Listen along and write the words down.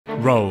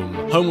Rome,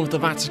 home of the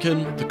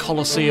Vatican, the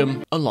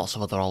Colosseum, and lots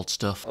of other old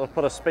stuff. I'll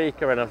put a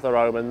speaker in of the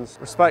Romans.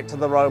 Respect to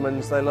the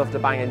Romans, they loved a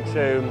banging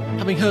tune.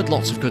 Having heard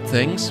lots of good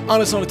things, I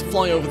decided to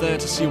fly over there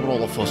to see what all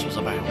the fuss was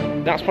about.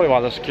 That's probably why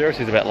the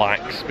security's a bit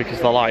lax, because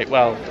they're like,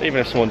 well, even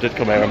if someone did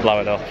come here and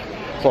blow it up,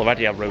 it's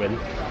already a ruin.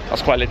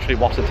 That's quite literally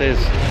what it is.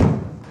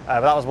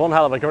 But that was one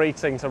hell of a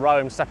greeting to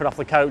Rome, stepping off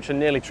the coach and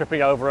nearly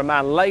tripping over a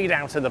man laid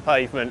out in the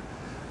pavement,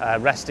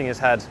 resting his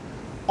head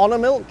on a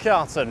milk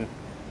carton.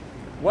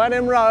 When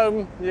in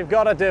Rome, you've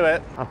got to do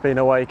it. I've been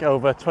awake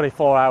over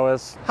 24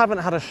 hours. Haven't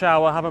had a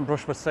shower, haven't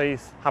brushed my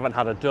teeth, haven't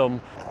had a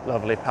dump.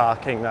 Lovely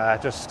parking there,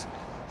 just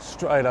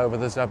straight over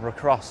the zebra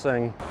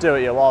crossing. Do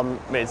what you want,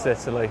 it's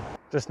Italy.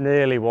 Just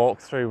nearly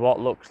walked through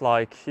what looks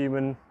like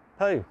human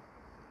poo.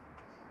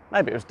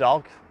 Maybe it was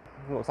dog.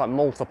 It looks like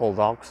multiple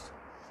dogs.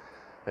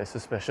 Bit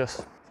suspicious.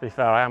 To be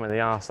fair, I am in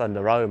the arse end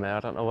of Rome here. I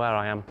don't know where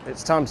I am.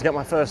 It's time to get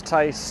my first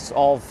taste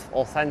of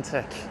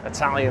authentic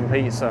Italian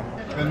pizza.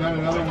 And then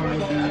another one would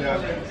be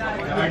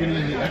agony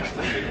in the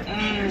extra.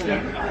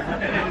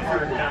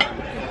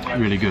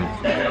 Really good.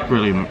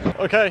 Brilliant.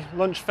 Okay,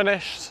 lunch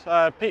finished.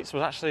 Pizza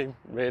was actually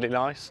really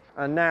nice.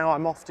 And now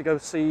I'm off to go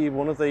see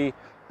one of the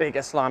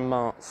biggest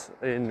landmarks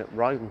in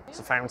Rome. It's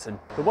a fountain.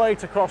 The way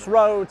to cross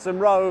roads in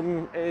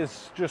Rome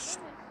is just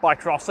by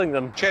crossing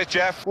them. Cheers,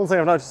 Jeff. One thing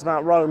I've noticed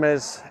about Rome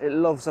is it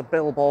loves a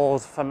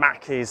billboard for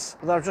Mackies.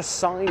 There are just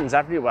signs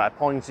everywhere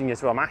pointing you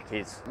to a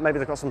Mackies. Maybe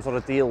they've got some sort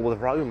of deal with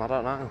Rome, I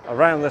don't know.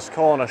 Around this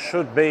corner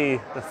should be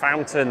the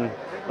fountain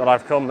that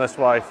I've come this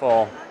way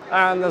for.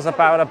 And there's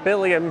about 1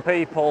 billion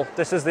people.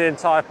 This is the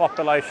entire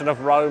population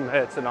of Rome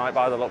here tonight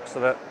by the looks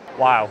of it.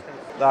 Wow,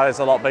 that is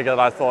a lot bigger than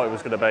I thought it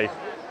was going to be.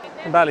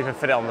 I can barely even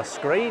fit it on the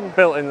screen.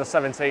 Built in the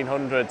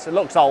 1700s. It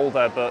looks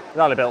older, but it was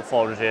only built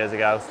 400 years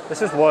ago.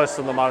 This is worse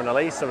than the Mona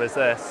Lisa, is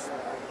this?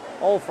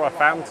 All for a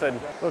fountain.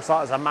 Looks like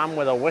there's a man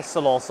with a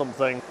whistle or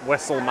something.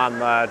 Whistle man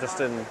there, just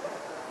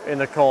in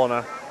the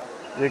corner.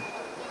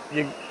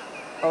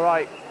 All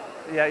right,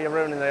 yeah, you're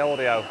ruining the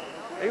audio.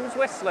 Who's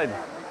whistling?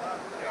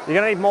 You're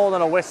gonna need more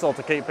than a whistle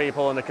to keep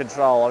people under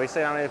control. Have you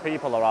seen how many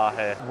people there are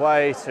here?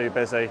 Way too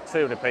busy,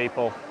 too many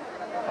people.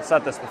 I've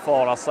said this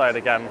before and I'll say it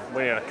again,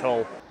 we need a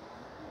cull.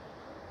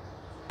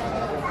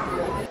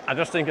 I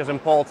just think it's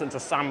important to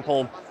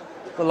sample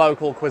the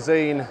local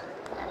cuisine.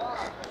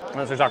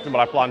 That's exactly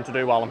what I plan to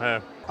do while I'm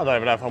here. I don't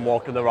even know if I'm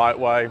walking the right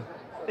way.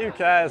 Who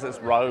cares? It's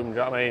Rome, do you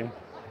know what I mean?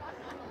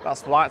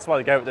 That's why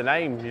they gave it the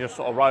name. You just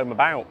sort of roam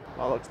about.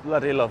 That looks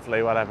bloody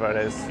lovely, whatever it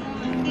is.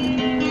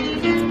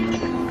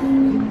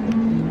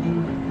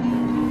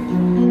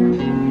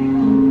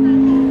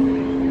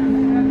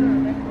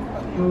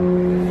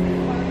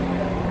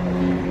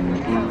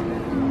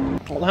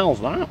 What the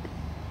hell's that?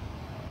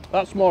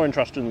 That's more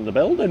interesting than the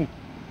building.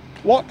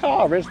 What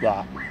car is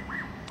that?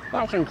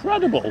 That's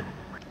incredible.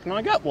 Can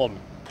I get one?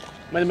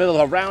 I'm in the middle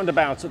of a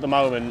roundabout at the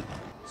moment.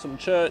 Some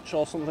church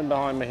or something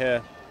behind me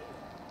here.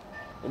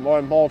 But more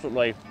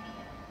importantly,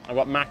 I've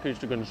got Mackies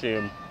to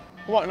consume.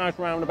 What a nice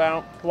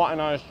roundabout. What a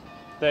nice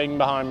thing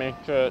behind me.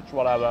 Church,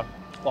 whatever.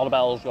 A lot of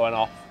bells going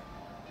off.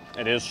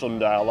 It is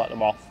Sunday, I'll let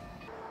them off.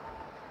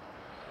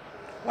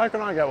 Where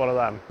can I get one of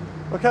them?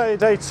 Okay,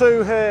 day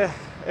 2 here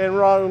in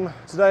Rome.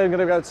 Today I'm going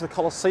to go to the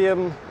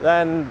Colosseum,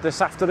 then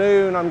this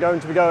afternoon I'm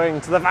going to be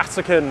going to the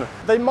Vatican.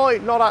 They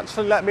might not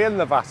actually let me in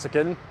the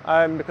Vatican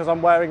because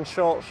I'm wearing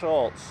short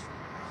shorts.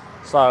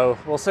 So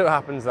we'll see what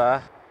happens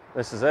there.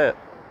 This is it.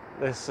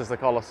 This is the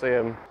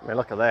Colosseum. I mean,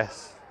 look at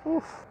this.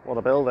 Oof, what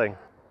a building.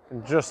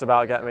 Can just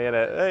about get me in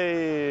it.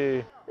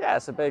 Hey! Yeah,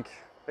 it's a big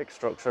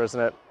structure, isn't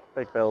it?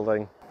 Big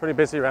building. Pretty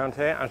busy around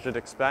here, as you'd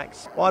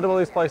expect. Why do all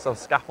these places have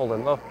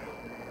scaffolding? Look,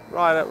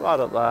 right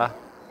up there.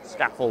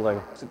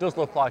 Scaffolding. It does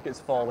look like it's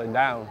falling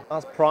down.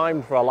 That's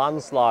primed for a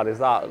landslide, is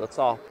that at the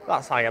top?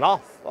 That's hanging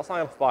off. That's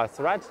hanging off by a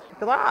thread.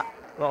 Look at that.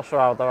 I'm not sure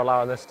how they're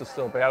allowing this to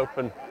still be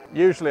open.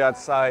 Usually I'd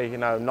say, you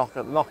know, knock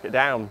it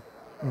down.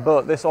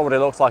 But this already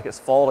looks like it's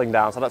falling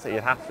down, so I don't think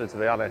you'd have to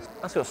be honest.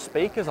 That's got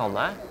speakers on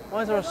there.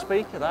 Why is there a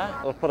speaker there?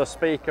 I'll put a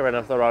speaker in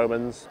of the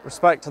Romans.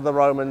 Respect to the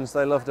Romans,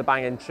 they loved a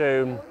banging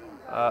tune.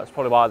 That's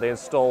probably why they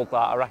installed that.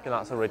 I reckon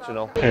that's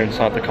original. Here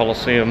inside the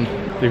Colosseum,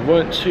 they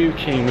weren't too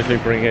keen with me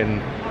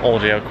bringing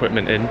audio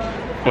equipment in,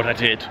 but I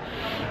did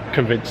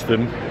convince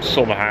them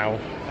somehow.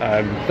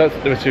 Don't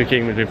think they were too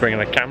keen with me bringing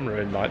a camera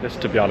in like this,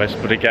 to be honest,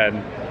 but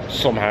again,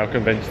 somehow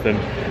convinced them.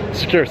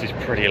 Security's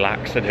pretty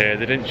lax in here.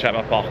 They didn't check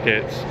my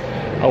pockets.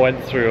 I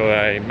went through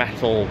a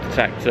metal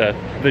detector.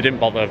 They didn't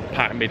bother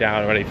patting me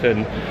down or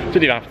anything.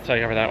 Didn't even have to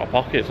take everything out of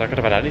my pockets. I could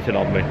have had anything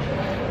on me.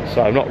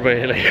 So I'm not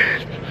really,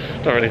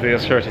 don't really think the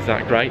security's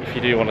that great. If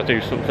you do want to do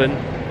something,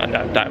 and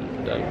don't.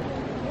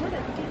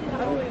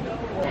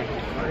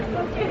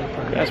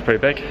 Yeah, it's pretty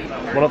big.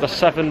 One of the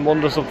 7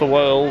 wonders of the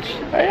world.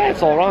 Yeah,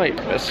 it's all right.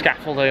 Bit of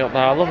scaffolding up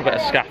there. I love a bit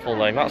of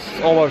scaffolding. That's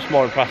almost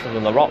more impressive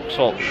than the rock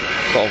sort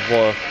of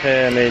work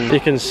here. I mean,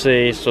 you can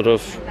see sort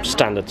of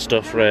standard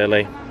stuff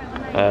really.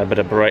 A bit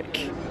of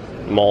brick,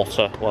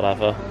 mortar,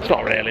 whatever. It's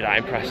not really that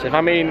impressive.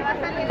 I mean,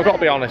 I've got to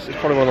be honest, it's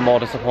probably one of the more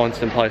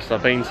disappointing places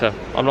I've been to.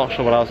 I'm not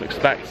sure what I was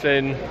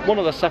expecting. One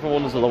of the 7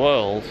 wonders of the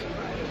world.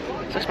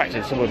 was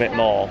expecting something a bit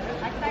more.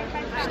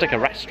 Stick a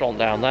restaurant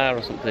down there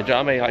or something, do you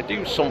know what I mean? Like,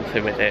 do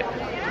something with it.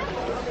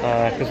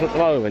 Because at the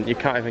moment, you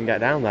can't even get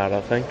down there, I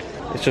don't think.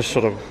 It's just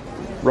sort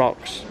of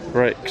rocks,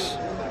 bricks.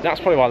 That's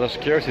probably why the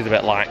security's a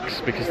bit lax,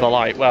 because they're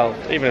like, well,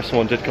 even if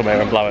someone did come here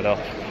and blow it up,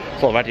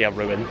 it's already a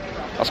ruin.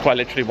 That's quite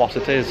literally what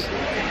it is.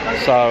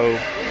 So,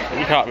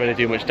 you can't really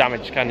do much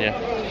damage, can you?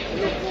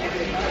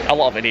 A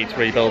lot of it needs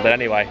rebuilding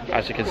anyway,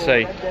 as you can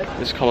see.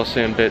 This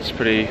Colosseum bit's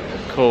pretty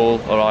cool,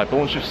 alright, but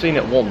once you've seen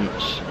it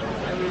once,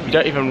 you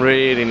don't even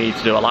really need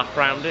to do a lap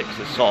around it,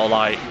 because it's sort of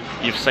like,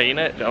 you've seen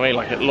it, you know what I mean?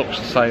 Like, it looks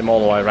the same all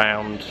the way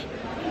around,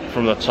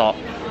 from the top,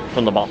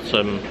 from the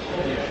bottom.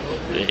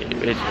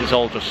 It's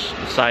all just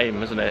the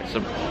same, isn't it? It's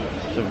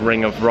a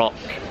ring of rock.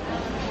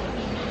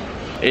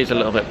 It is a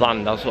little bit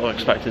bland. I was sort of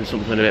expecting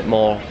something a bit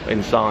more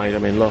inside. I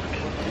mean, look,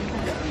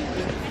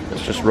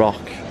 it's just rock,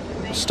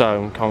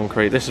 stone,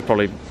 concrete. This is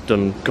probably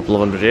done a couple of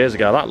 100 years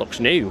ago. That looks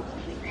new.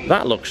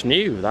 That looks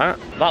new. That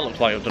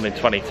looks like it was done in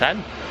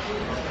 2010.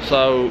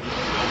 So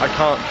I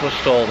can't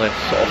trust all this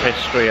sort of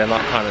history and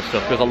that kind of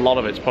stuff, because a lot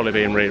of it's probably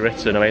being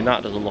rewritten. I mean,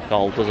 that doesn't look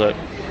old, does it?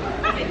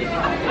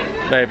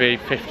 Maybe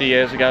 50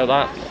 years ago,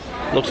 that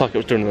looks like it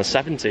was done in the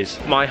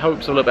 70s. My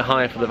hopes are a little bit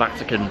higher for the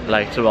Vatican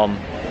later on,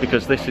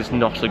 because this is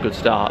not a good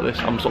start.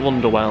 I'm sort of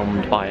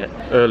underwhelmed by it.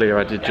 Earlier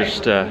I did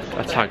just,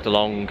 I tagged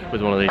along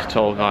with one of these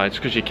tour guides,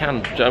 because you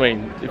can, I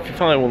mean, if you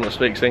find one that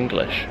speaks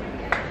English,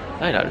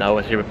 they don't know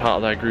whether you're a part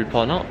of their group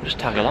or not, just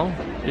tag along.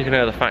 You can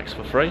hear the facts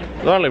for free.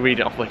 They're only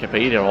reading off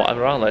Wikipedia or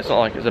whatever, aren't they? It's not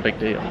like it's a big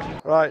deal.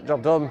 Right,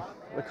 job done.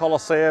 The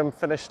Colosseum,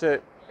 finished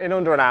it in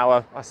under an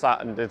hour. I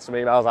sat and did some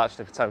emails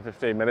actually for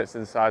 10-15 minutes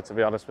inside, to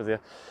be honest with you.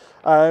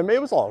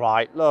 It was all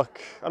right.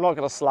 Look, I'm not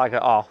going to slag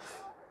it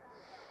off.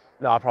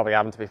 No, I probably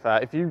haven't, to be fair.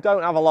 If you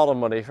don't have a lot of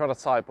money, if you're on a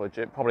tight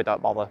budget, probably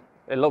don't bother.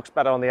 It looks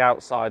better on the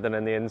outside than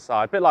in the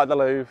inside. A bit like the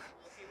Louvre.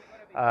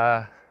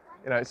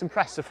 You know, it's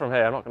impressive from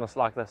here. I'm not going to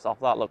slag this off.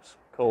 That looks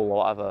cool or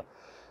whatever.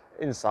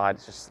 Inside,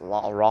 it's just a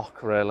lot of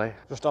rock, really.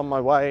 Just on my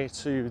way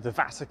to the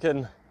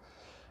Vatican.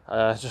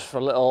 Just for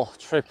a little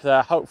trip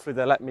there. Hopefully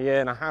they let me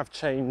in. I have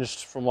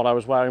changed from what I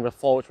was wearing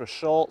before, which was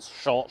shorts,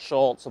 short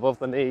shorts above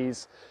the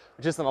knees,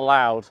 which isn't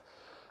allowed.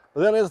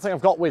 But the only other thing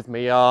I've got with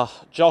me are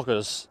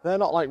joggers. They're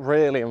not like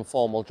really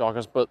informal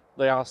joggers, but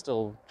they are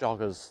still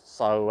joggers.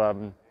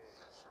 So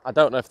I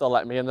don't know if they'll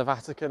let me in the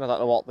Vatican. I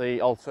don't know what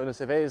the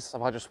alternative is.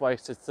 Have I just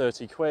wasted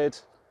 30 quid?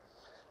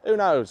 Who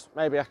knows?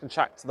 Maybe I can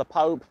chat to the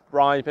Pope,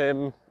 bribe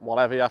him,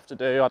 whatever you have to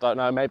do. I don't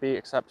know, maybe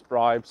accept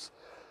bribes.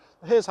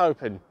 Here's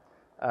hoping,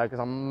 because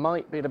I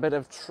might be in a bit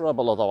of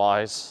trouble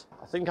otherwise.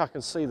 I think I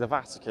can see the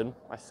Vatican,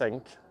 I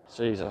think.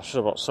 Jesus, I should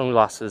have got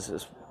sunglasses.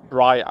 It's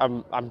bright.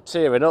 I'm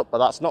tearing up, but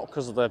that's not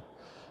because of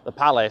the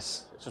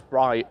palace. It's just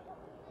bright.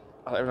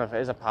 I don't even know if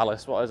it is a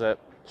palace. What is it?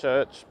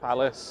 Church,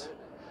 palace?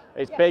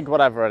 It's big,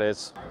 whatever it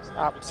is. It's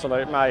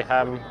absolute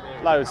mayhem.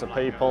 Loads of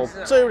people.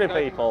 Too many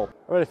people.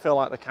 I really feel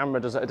like the camera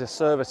does it a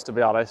disservice, to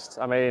be honest.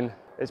 I mean,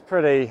 it's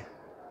pretty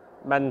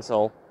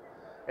mental.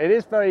 It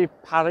is very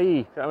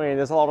Paris. I mean,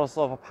 there's a lot of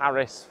sort of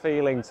Paris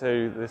feeling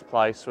to this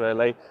place,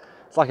 really.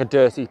 It's like a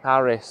dirty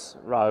Paris,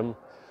 Rome.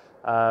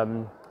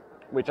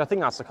 Which I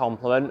think that's a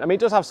compliment. I mean,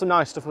 it does have some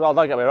nice stuff. Well,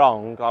 don't get me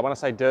wrong. Like, when I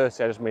say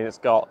dirty, I just mean it's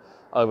got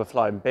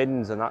overflowing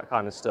bins and that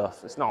kind of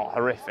stuff. It's not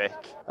horrific.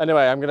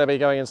 Anyway, I'm going to be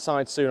going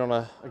inside soon on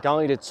a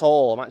guided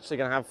tour. I'm actually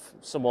going to have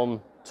someone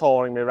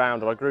touring me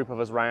around, or a group of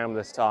us round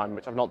this time,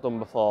 which I've not done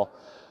before.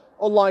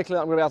 Unlikely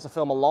that I'm going to be able to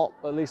film a lot,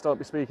 but at least I won't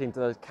be speaking to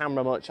the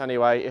camera much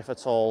anyway, if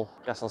at all.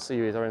 Guess I'll see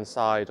you either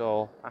inside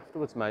or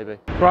afterwards, maybe.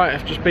 Right,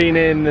 I've just been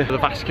in the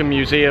Vatican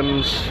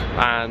museums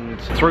and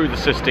through the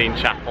Sistine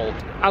Chapel.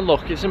 And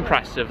look, it's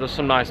impressive. There's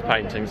some nice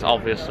paintings,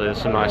 obviously,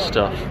 there's some nice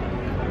stuff.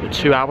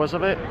 2 hours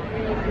of it?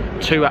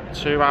 2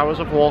 hours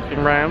of walking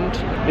around.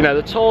 You know,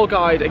 the tour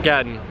guide,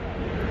 again,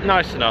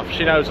 nice enough.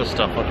 She knows her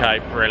stuff, okay,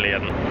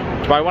 brilliant.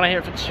 Do I want to hear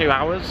it for 2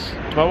 hours?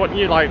 Do I want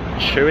you, like,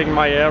 chewing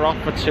my ear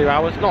off for 2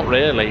 hours? Not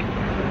really.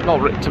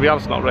 To be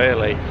honest, not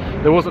really.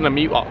 There wasn't a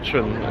mute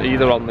option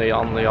either on the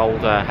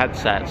old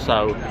headset,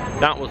 so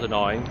that was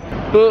annoying.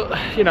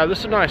 But, you know, there's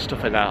some nice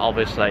stuff in there,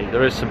 obviously.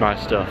 There is some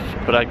nice stuff.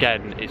 But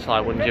again, it's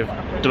like when you've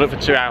done it for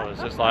 2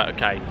 hours, it's like,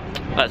 okay,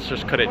 let's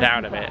just cut it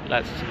down a bit.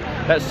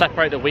 Let's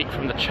separate the wheat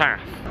from the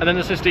chaff. And then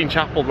the Sistine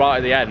Chapel right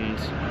at the end.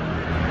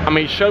 I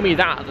mean, show me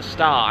that at the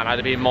start and I'd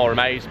have been more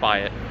amazed by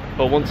it.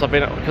 But once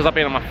because I've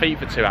been on my feet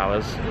for 2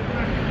 hours,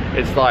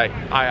 it's like,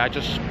 I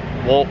just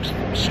walked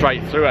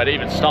straight through it. I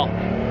didn't even stop.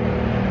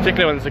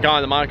 Particularly when there's a guy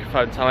on the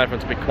microphone telling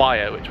everyone to be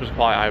quiet, which was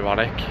quite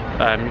ironic.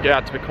 You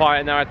had to be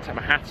quiet in there. I had to take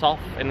my hat off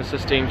in the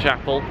Sistine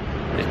Chapel.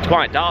 It's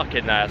quite dark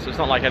in there, so it's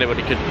not like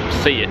anybody could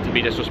see it to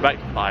be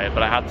disrespected by it,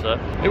 but I had to.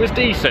 It was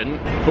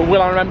decent, but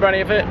will I remember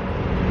any of it?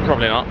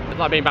 Probably not. It's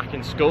like being back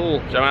in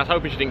school. So I was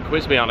hoping she didn't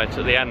quiz me on it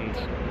at the end,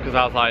 because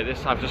I was like,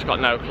 I've just got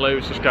no clue.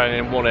 It's just going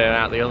in one ear and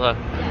out the other.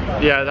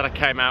 Yeah, then I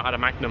came out at a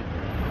Magnum.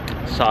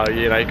 So,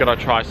 you know, you've got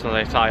to try some of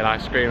the Italian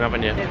ice cream,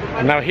 haven't you?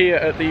 I'm now here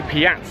at the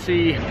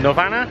Piazza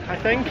Novana, I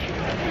think.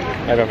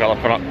 Maybe I've got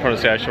the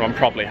pronunciation wrong,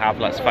 probably have,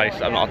 let's face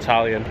it, I'm not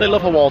Italian. They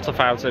love a water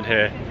fountain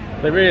here.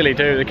 They really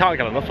do, they can't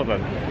get enough of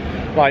them.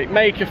 like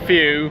make a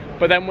few,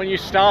 but then when you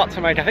start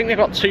to make, I think they've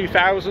got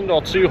 2,000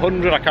 or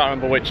 200, I can't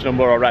remember which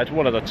number I read,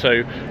 one of the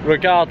two.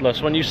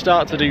 Regardless, when you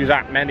start to do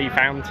that many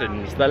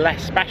fountains, they're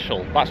less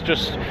special. That's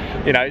just,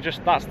 you know,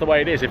 that's the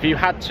way it is. If you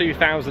had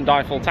 2,000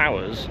 Eiffel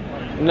Towers,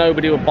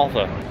 nobody would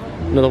bother.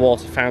 Another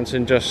water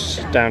fountain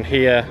just down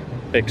here,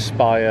 big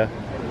spire.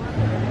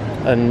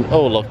 And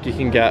oh look, you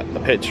can get a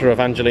picture of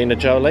Angelina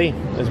Jolie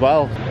as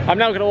well. I'm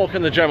now going to walk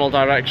in the general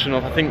direction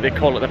of, I think they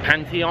call it the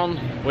Pantheon,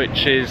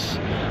 which is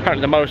apparently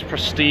the most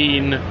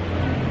pristine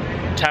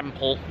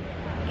temple,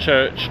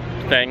 church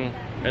thing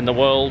in the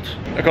world,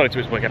 according to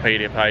his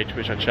Wikipedia page,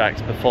 which I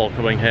checked before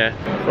coming here.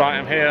 Right,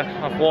 I'm here,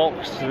 I've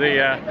walked to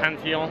the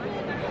Pantheon.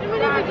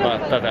 Well,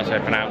 I don't know how to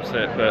pronounce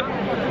it, but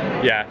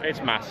yeah,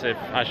 it's massive,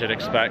 as you'd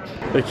expect.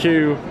 The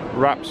queue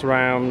wraps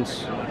around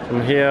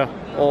from here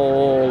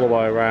all the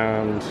way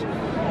around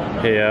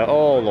here,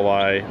 all the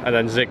way, and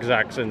then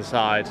zigzags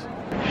inside.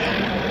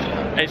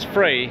 It's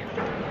free,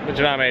 but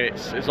you know what I mean,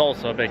 it's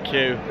also a big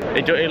queue.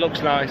 It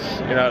looks nice,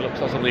 you know, it looks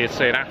like something you'd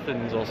see in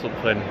Athens or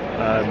something.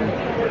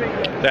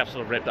 They have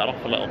sort of ripped that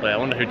off a little bit. I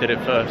wonder who did it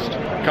first.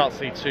 Can't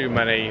see too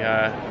many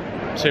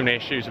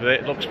issues with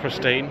it. It looks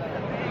pristine.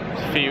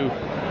 There's a few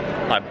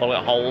like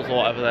bullet holes or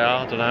whatever they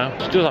are, I don't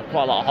know. It does have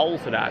quite a lot of holes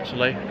in it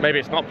actually. Maybe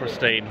it's not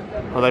pristine.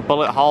 Are they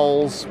bullet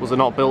holes? Was it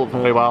not built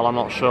very well? I'm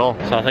not sure.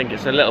 So I think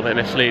it's a little bit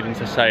misleading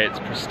to say it's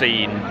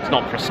pristine. It's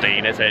not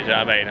pristine, is it? Do you know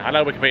what I mean? I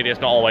know Wikipedia's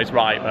not always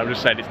right, but I'm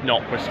just saying it's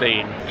not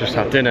pristine. Just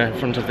had dinner in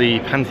front of the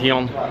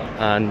Pantheon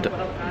and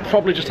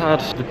probably just had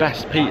the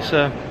best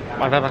pizza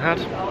I've ever had,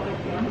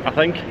 I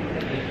think.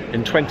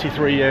 In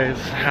 23 years,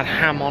 had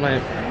ham on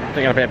it. I think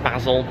I had a bit of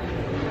basil.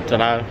 Don't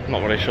know,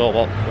 not really sure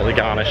what they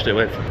garnished it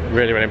with.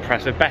 Really, really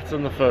impressive. Better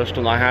than the first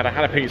one I had. I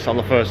had a pizza on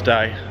the first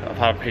day. I've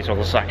had a pizza on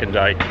the second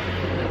day.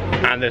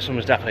 And this one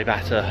was definitely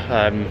better.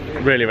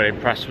 Really, really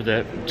impressed with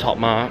the top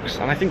marks.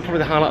 And I think probably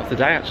the highlight of the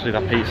day, actually,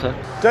 that pizza.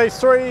 Day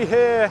 3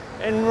 here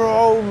in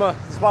Rome.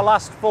 It's my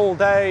last full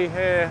day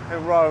here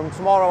in Rome.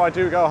 Tomorrow I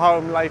do go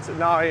home late at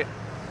night.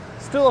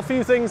 Still a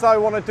few things I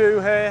want to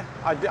do here.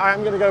 I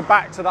am going to go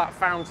back to that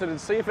fountain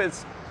and see if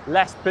it's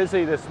less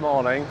busy this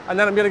morning, and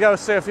then I'm going to go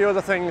see a few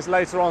other things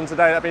later on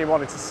today that I've been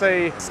wanting to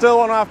see. Still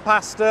want to have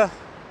pasta,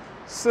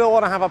 still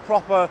want to have a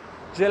proper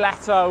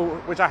gelato,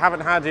 which I haven't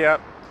had yet.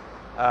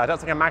 I don't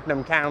think a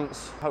Magnum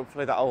counts.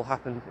 Hopefully that'll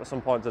happen at some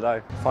point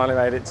today. Finally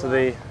made it to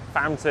the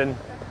fountain.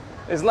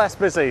 It's less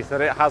busy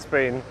than it has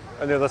been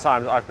at the other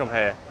times that I've come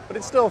here, but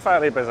it's still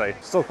fairly busy.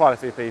 Still quite a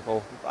few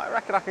people, but I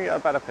reckon I can get a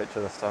better picture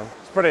this time.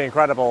 It's pretty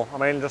incredible. I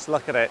mean, just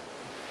look at it.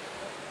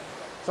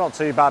 It's not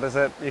too bad, is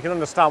it? You can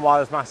understand why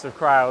there's massive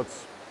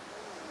crowds.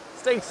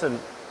 It's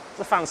decent. It's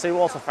a fancy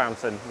water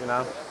fountain, you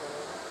know.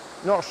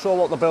 Not sure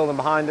what the building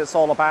behind it's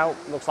all about.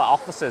 It looks like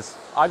offices.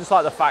 I just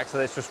like the fact that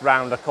it's just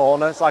round a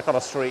corner. It's like on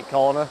a street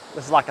corner.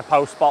 This is like a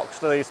post box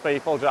to these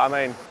people, do you know what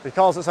I mean?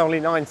 Because it's only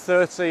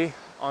 9:30,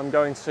 I'm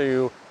going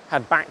to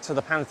head back to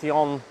the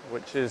Pantheon,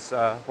 which is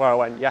where I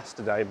went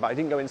yesterday, but I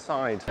didn't go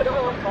inside.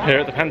 Here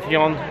at the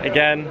Pantheon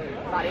again.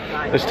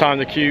 This time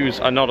the queues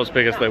are not as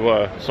big as they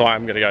were, so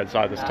I'm going to go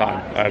inside this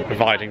time,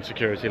 providing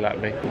security let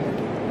me.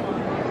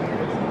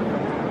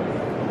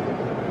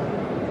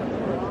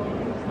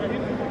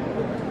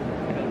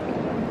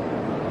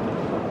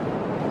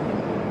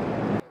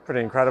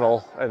 Pretty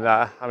incredible in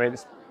there. I mean,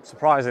 it's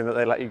surprising that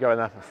they let you go in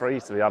there for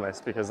free, to be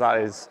honest, because that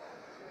is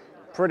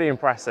pretty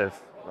impressive.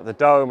 The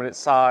dome and its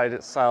side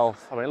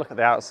itself, I mean, look at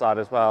the outside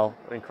as well,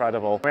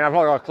 incredible. I mean, I've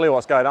not got a clue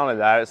what's going on in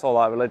there. It's all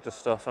like religious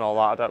stuff and all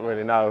that. I don't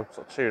really know,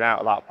 sort of tune out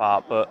of that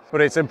part, but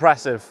it's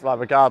impressive, like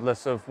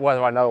regardless of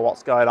whether I know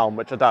what's going on,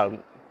 which I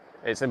don't.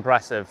 It's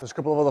impressive. There's a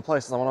couple of other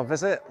places I want to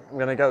visit. I'm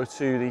going to go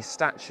to the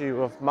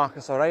statue of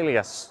Marcus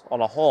Aurelius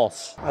on a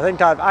horse. I think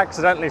I've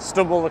accidentally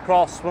stumbled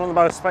across one of the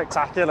most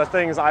spectacular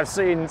things I've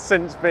seen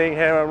since being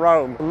here in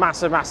Rome.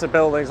 Massive, massive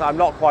buildings. I'm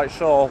not quite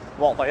sure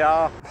what they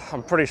are.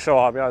 I'm pretty sure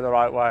I'm going the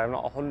right way. I'm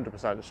not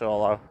 100%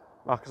 sure though.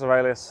 Marcus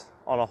Aurelius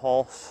on a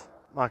horse.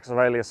 Marcus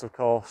Aurelius, of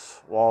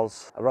course,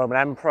 was a Roman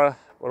emperor,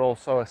 but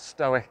also a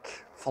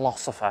Stoic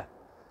philosopher.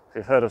 If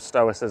you've heard of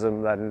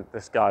Stoicism, then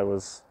this guy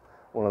was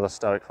one of the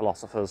Stoic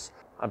philosophers.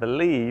 I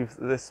believe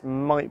this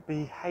might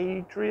be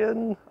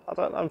Hadrian. I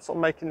don't know, I'm sort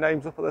of making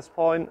names up at this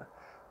point.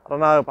 I don't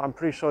know, but I'm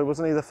pretty sure he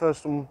wasn't he the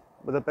first one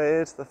with a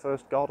beard, the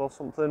first god or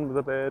something with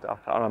a beard? I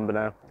can't remember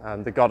now.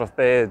 And the god of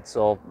beards,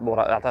 or what?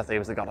 I don't think he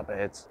was the god of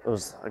beards. It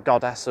was a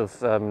goddess of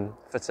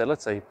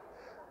fertility.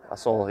 I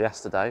saw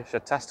yesterday. She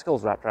had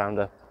testicles wrapped around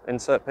her.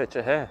 Insert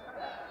picture here.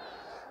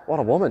 What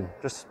a woman,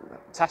 just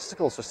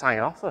testicles just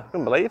hanging off her. I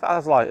couldn't believe it. I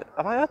was like,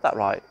 have I heard that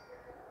right?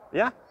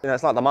 Yeah, you know,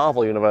 it's like the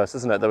Marvel universe,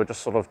 isn't it? They were just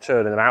sort of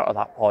churning them out at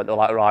that point. They're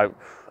like, right,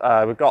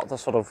 we've got the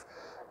sort of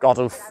god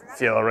of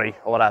fury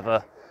or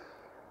whatever.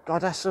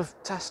 Goddess of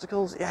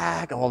testicles?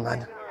 Yeah, go on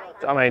then.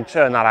 I mean,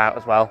 churn that out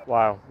as well.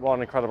 Wow, what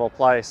an incredible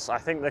place. I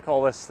think they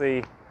call this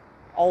the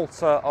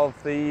altar of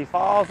the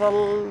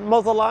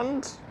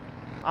motherland.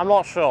 I'm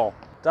not sure.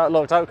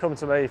 Don't come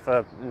to me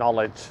for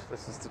knowledge.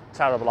 This is a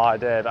terrible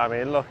idea. I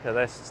mean, look at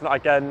this. It's not,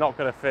 again, not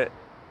going to fit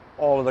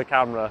all of the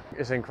camera.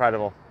 It's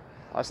incredible.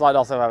 It's like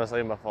nothing I've ever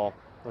seen before.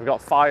 We've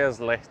got fires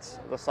lit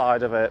at the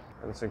side of it,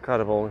 and it's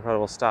incredible,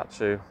 incredible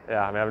statue.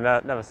 Yeah, I mean,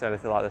 I've never seen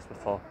anything like this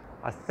before.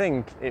 I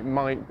think it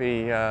might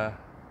be, I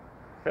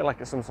feel like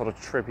it's some sort of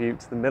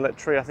tribute to the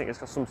military. I think it's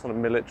got some sort of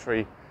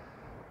military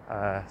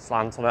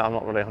slant on it. I'm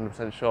not really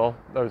 100% sure.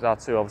 Those are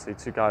obviously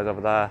two guys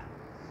over there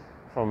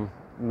from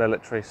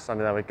military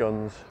standing there with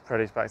guns.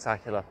 Pretty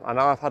spectacular. I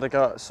know I've had a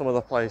go at some of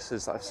the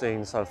places that I've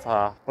seen so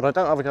far, but I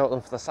don't have a go at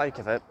them for the sake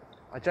of it.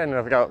 I genuinely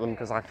have a go at them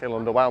because I feel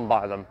underwhelmed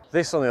by them.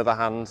 This, on the other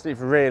hand, didn't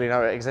even really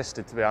know it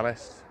existed, to be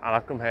honest. And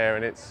I've come here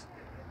and it's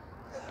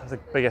the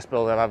biggest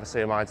building I've ever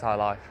seen in my entire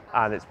life.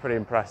 And it's pretty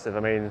impressive. I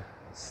mean,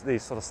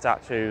 these sort of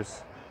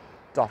statues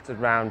dotted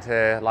around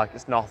here like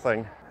it's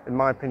nothing. In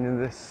my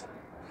opinion, this is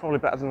probably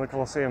better than the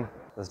Colosseum.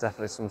 There's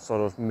definitely some sort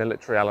of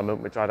military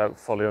element which I don't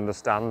fully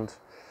understand.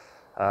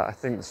 I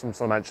think there's some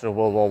sort of mention of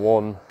World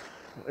War I.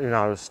 Who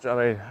knows?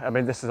 I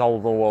mean, this is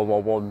older than World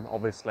War I,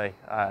 obviously.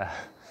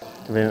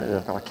 Conveniently,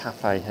 they've got a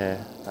cafe here.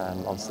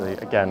 Obviously,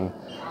 again,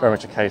 very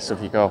much a case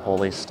of you go up all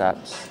these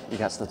steps, you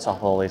get to the top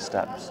of all these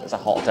steps. It's a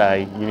hot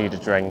day, you need a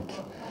drink.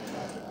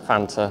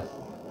 Fanta,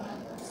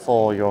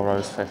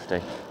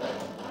 €4.50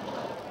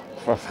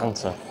 for a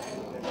Fanta.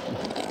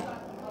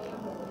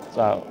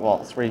 So,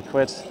 what,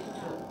 £3?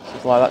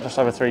 Something like that, just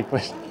over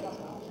 £3.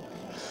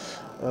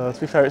 To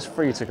be fair, it's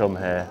free to come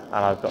here, and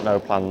I've got no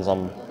plans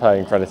on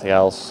paying for anything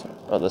else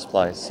at this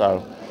place,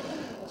 so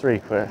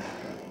 £3.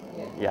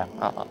 Yeah,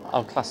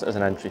 I'll class it as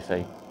an entry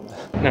fee.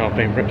 Now I've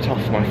been ripped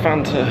off my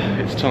Fanta,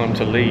 it's time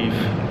to leave.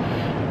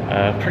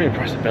 Pretty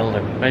impressive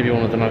building, maybe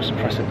one of the most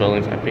impressive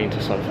buildings I've been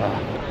to so far.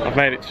 I've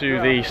made it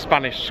to the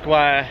Spanish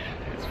Square.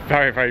 It's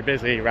very, very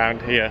busy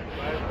around here,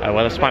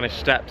 where the Spanish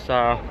Steps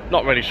are.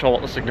 Not really sure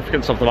what the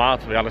significance of them are,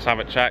 to be honest, I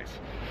haven't checked.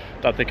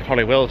 Don't think I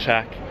probably will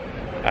check.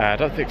 I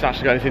don't think it's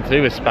actually got anything to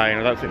do with Spain.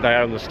 I don't think they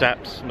own the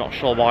steps. Not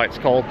sure why it's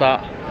called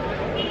that.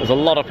 There's a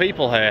lot of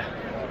people here.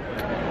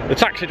 The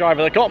taxi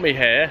driver that got me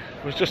here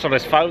was just on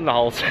his phone the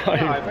whole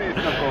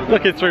time.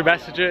 Looking through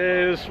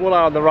messages, one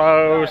eye on the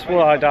road,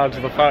 one eye down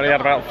to the phone. He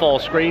had about 4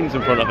 screens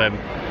in front of him.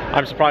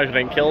 I'm surprised he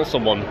didn't kill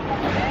someone.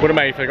 Would have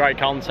made for great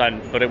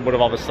content, but it would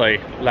have obviously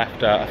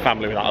left a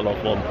family without a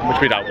loved one,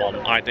 which we don't want,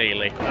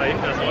 ideally.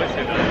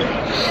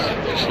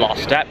 Just a lot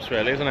of steps,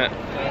 really, isn't it?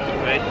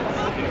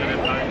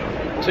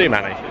 Too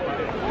many.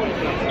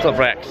 It's not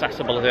very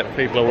accessible, is it, for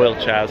people in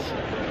wheelchairs?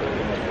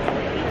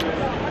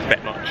 It's a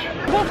bit much.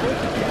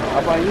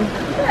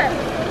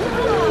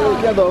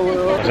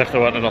 As if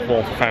there weren't enough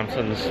water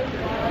fountains.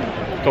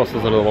 Of course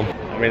there's another one.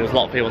 I mean, there's a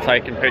lot of people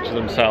taking pictures of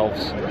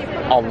themselves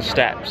on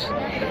steps.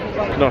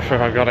 Not sure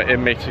if I've got it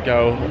in me to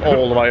go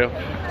all the way up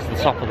to the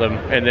top of them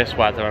in this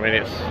weather. I mean,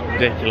 it's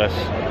ridiculous.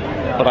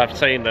 But I've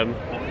seen them.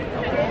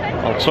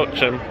 I'll touch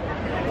them.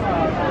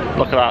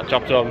 Look at that,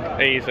 job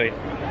done. Easy.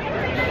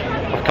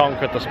 I've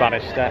conquered the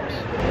Spanish Steps.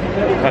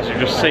 As you've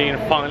just seen,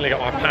 finally got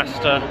my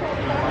pasta,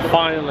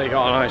 finally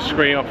got an ice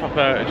cream, a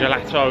proper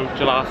gelato,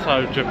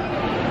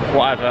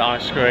 whatever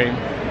ice cream.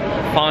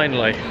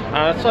 Finally. And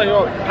I'll tell you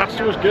what,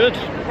 pasta was good.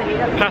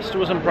 Pasta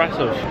was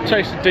impressive.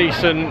 Tasted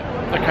decent.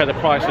 Okay, the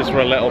prices were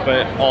a little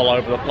bit all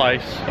over the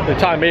place. The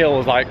entire meal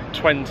was like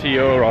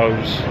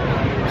 €20.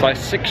 It's like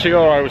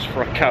 €6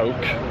 for a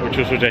Coke, which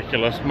was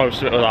ridiculous.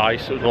 Most of it was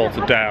ice, it was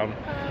watered down.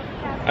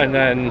 And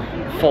then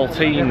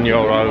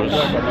 €14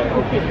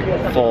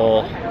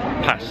 for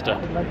pasta,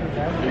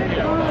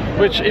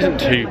 which isn't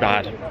too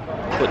bad,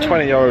 but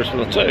 €20 for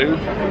the two,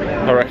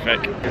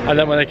 horrific. And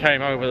then when they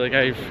came over, they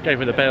gave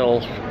me the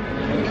bill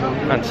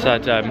and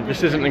said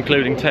this isn't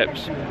including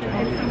tips,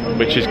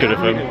 which is good of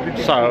them.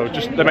 So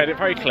they made it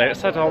very clear. It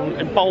said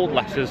in bold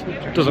letters,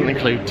 doesn't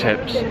include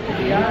tips.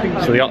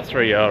 So they got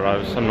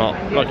 €3. I'm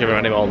not giving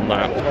any more than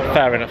that.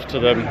 Fair enough to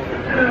them,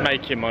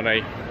 making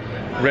money.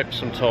 Rip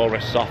some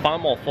tourists off.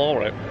 I'm all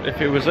for it.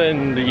 If it was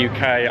in the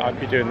UK, I'd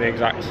be doing the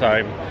exact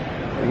same.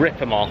 Rip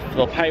them off.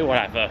 They'll pay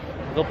whatever.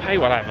 They'll pay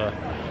whatever.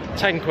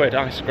 £10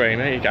 ice cream,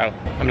 there you go.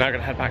 I'm now going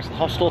to head back to the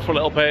hostel for a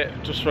little bit,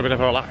 just for a bit of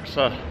a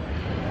relaxer.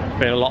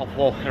 Been a lot of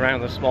walking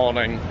around this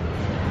morning.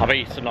 I've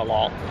eaten a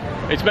lot.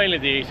 It's mainly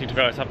the eating, to be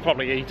honest. I've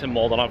probably eaten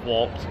more than I've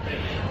walked.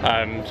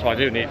 So I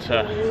do need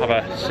to have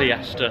a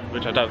siesta,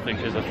 which I don't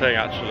think is a thing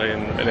actually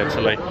in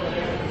Italy.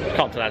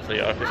 Continental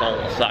Europe is all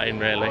the same,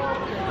 really.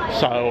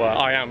 So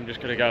I am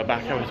just going to go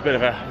back and have a bit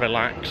of a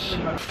relax.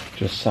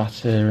 Just sat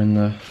here in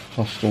the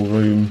hostel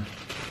room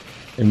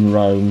in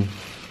Rome,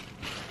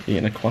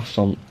 eating a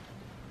croissant.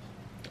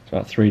 It's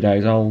about 3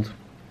 days old.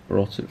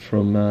 Brought it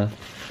from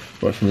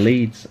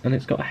Leeds, and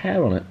it's got a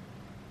hair on it.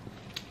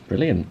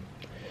 Brilliant.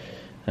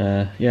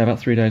 Yeah, about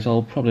 3 days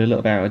old, probably a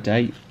little bit out of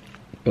date.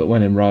 But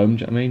when in Rome,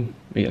 do you know what I mean?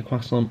 Eat a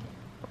croissant.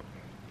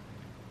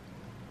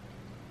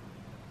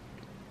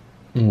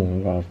 Oh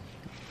my god.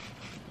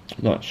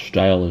 Not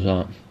stale as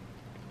that.